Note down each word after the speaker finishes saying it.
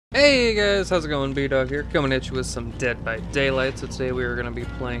Hey guys, how's it going? Bdog here, coming at you with some Dead by Daylight. So today we are going to be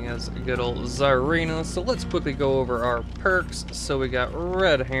playing as good old Zarina. So let's quickly go over our perks. So we got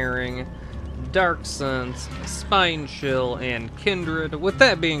Red Herring, Dark Sense, Spine Chill, and Kindred. With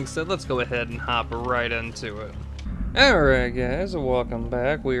that being said, let's go ahead and hop right into it. Alright guys, welcome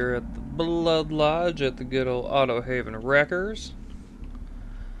back. We are at the Blood Lodge at the good old Auto Haven Wreckers.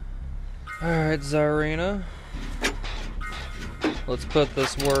 Alright, Zarina. Let's put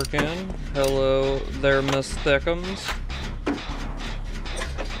this work in. Hello there, Miss Thickums.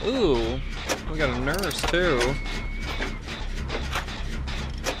 Ooh, we got a nurse too.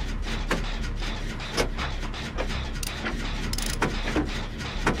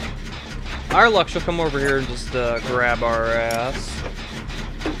 Our luck, she'll come over here and just grab our ass.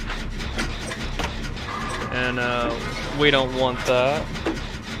 And we don't want that.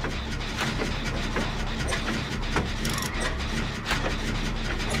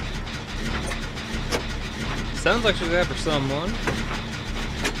 Sounds like she's after someone.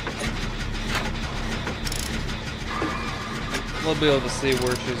 We'll be able to see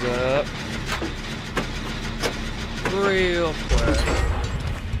where she's at real quick.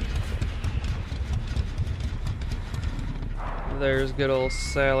 There's good old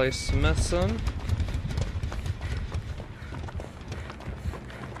Sally Smithson.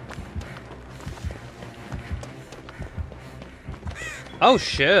 Oh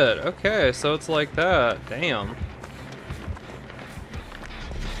shit, okay, so it's like that. Damn.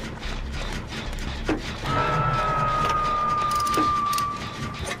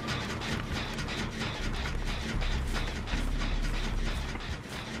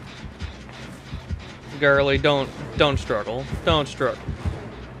 Girly, don't struggle. Don't struggle.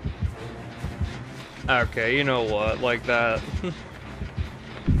 Okay, you know what, like that.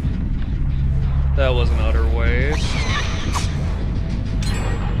 That was an utter waste.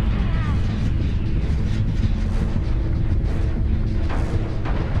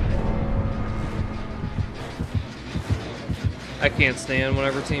 I can't stand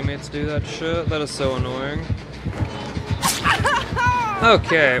whenever teammates do that shit. That is so annoying.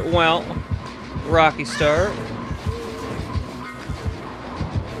 Okay, well, rocky start.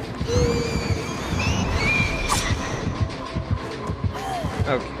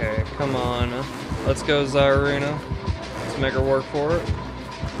 Okay, come on. Let's go, Zarina. Let's make her work for it.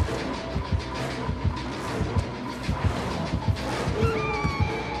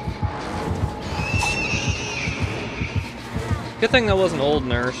 Good thing that wasn't old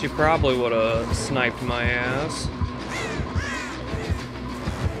nurse. She probably would have sniped my ass.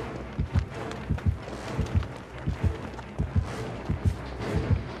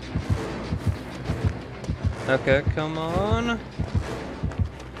 Okay, come on.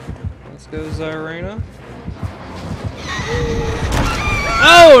 Let's go, Zarina.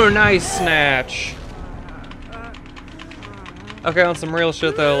 Oh, nice snatch. Okay, on some real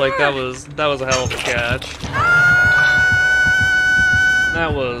shit though, like that was a hell of a catch.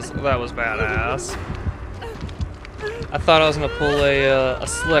 That was badass. I thought I was gonna pull a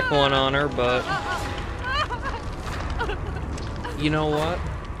slick one on her, but you know what?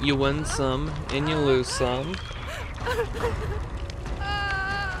 You win some and you lose some.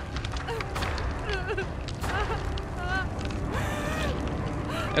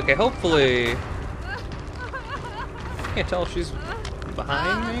 Okay, hopefully. I can't tell if she's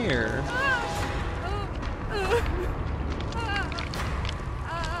behind me or.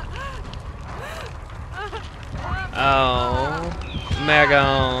 Oh,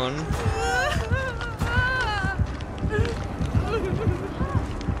 Megon.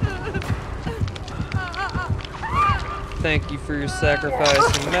 Thank you for your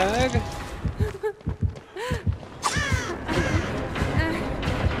sacrifice, Meg.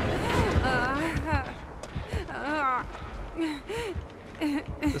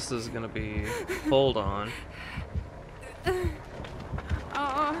 This is gonna be. Hold on.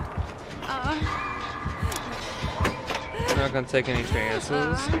 I'm not gonna take any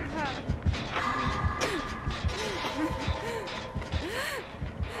chances.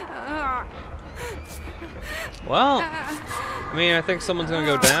 Well, I mean, I think someone's gonna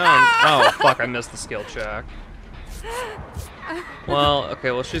go down. Oh, fuck, I missed the skill check. Well,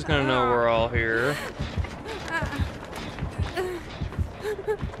 okay, well, she's gonna know we're all here.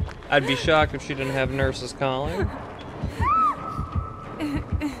 I'd be shocked if she didn't have nurses calling.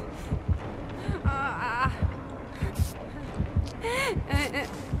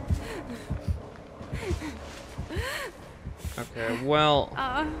 Okay, well,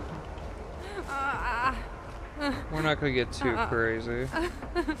 we're not gonna get too crazy.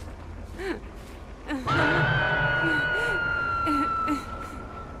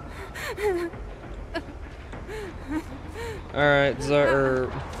 Alright,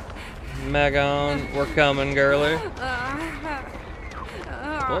 Megon, we're coming, girly.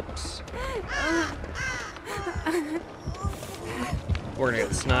 Whoops. We're gonna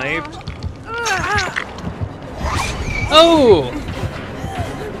get sniped. Oh!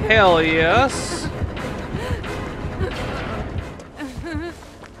 Hell yes!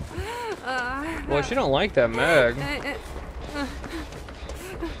 Well, she don't like that Meg.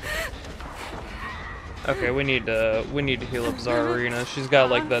 Okay, we need to heal up Zarina. She's got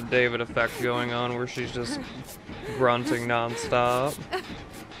like that David effect going on where she's just grunting nonstop.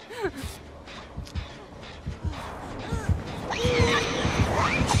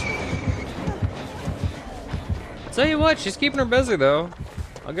 Tell you what, she's keeping her busy though.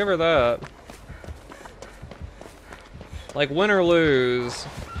 I'll give her that. Like win or lose.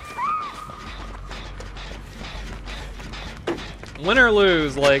 Win or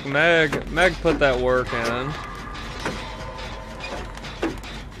lose, like Meg put that work in.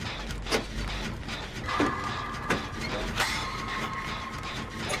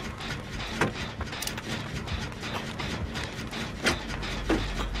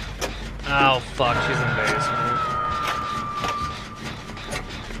 Oh fuck, she's in basement.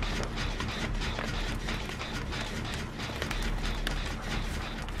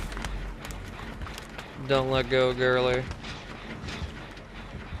 Don't let go, girly.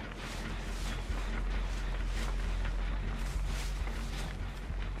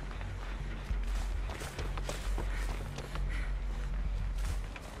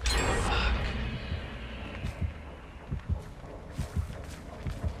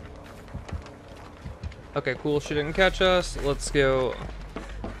 Okay, cool, she didn't catch us. Let's go.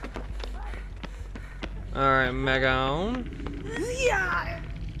 Alright, Megon.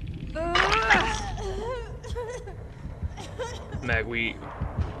 Meg, we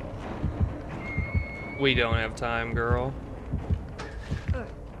don't have time, girl.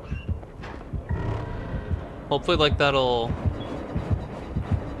 Hopefully, like, that'll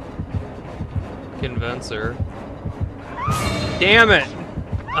convince her. Damn it!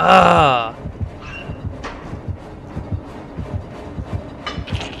 Ah!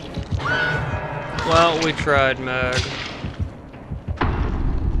 Well, we tried, Meg.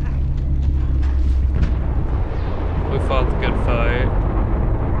 We fought the good fight.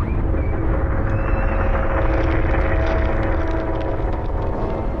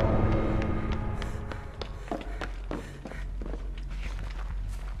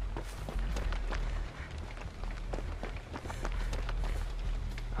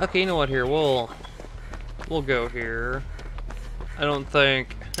 Okay, you know what? Here, we'll go here. I don't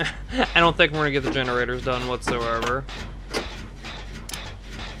think we're gonna get the generators done whatsoever.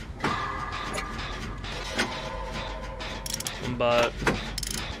 But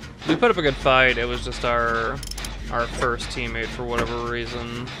we put up a good fight. It was just our first teammate, for whatever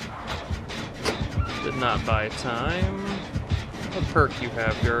reason, did not buy time. What perk you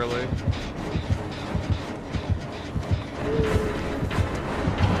have, girly?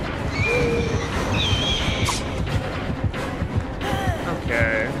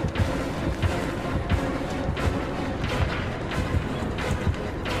 Okay.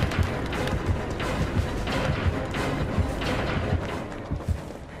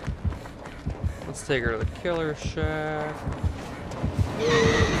 Let's take her to the killer shack.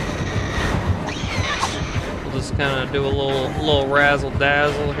 We'll just kind of do a little razzle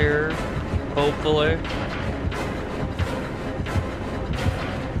dazzle here, hopefully.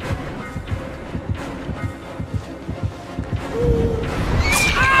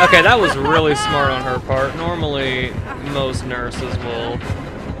 Okay, that was really smart on her part. Normally, most nurses will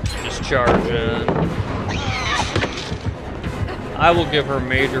just charge in. I will give her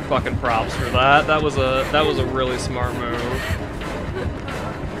major fucking props for that. That was a really smart move.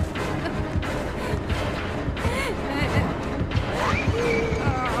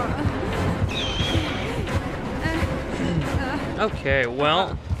 Okay,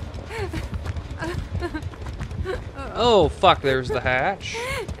 well. Oh, fuck, there's the hatch.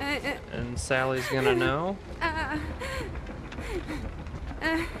 And Sally's gonna know.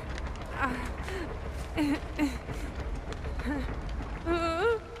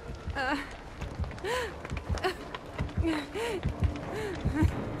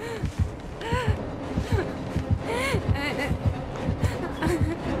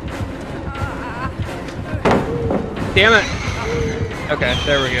 Damn it! Okay,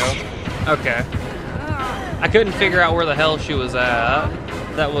 there we go. Okay. I couldn't figure out where the hell she was at.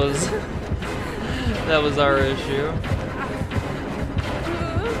 That was our issue.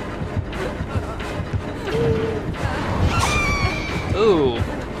 Ooh.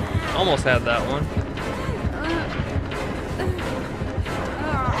 almost had that one.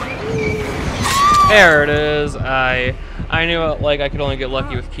 There it is. I knew it, like I could only get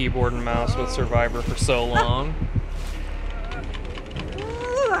lucky with keyboard and mouse with Survivor for so long.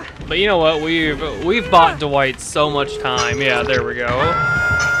 But you know what? We've bought Dwight so much time. Yeah, there we go.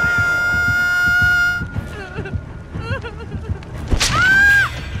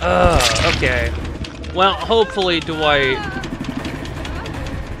 Okay. Well, hopefully Dwight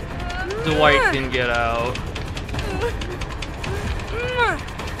can get out.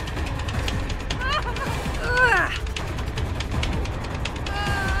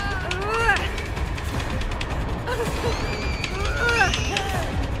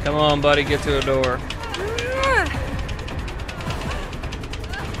 Come on, buddy, get to a door.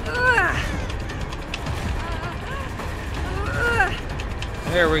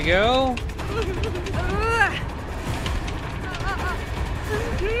 There we go.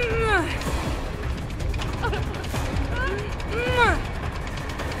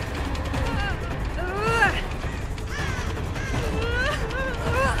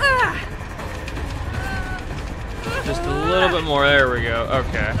 Just a little bit more. There we go.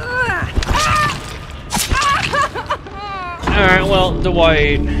 Okay. Alright, well,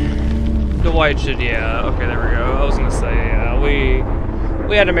 Dwight should, yeah. Okay, there we go. I was gonna say, yeah,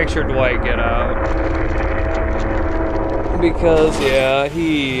 we had to make sure Dwight get out. Because, yeah,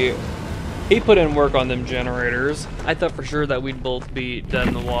 he put in work on them generators. I thought for sure that we'd both be dead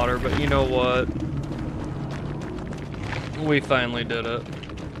in the water, but you know what? We finally did it.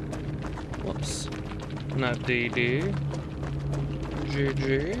 Whoops. Not DD.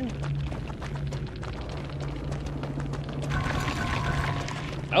 GG.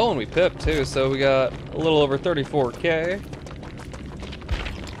 Oh, and we pipped too, so we got a little over 34K.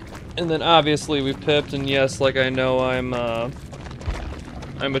 And then obviously we pipped, and yes, like I know I'm a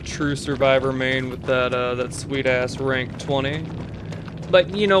true Survivor main with that sweet ass rank 20.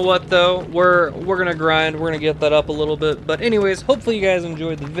 But you know what though, we're gonna grind, we're gonna get that up a little bit. But anyways, hopefully you guys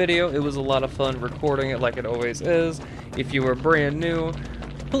enjoyed the video. It was a lot of fun recording it like it always is. If you are brand new,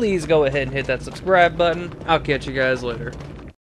 please go ahead and hit that subscribe button. I'll catch you guys later.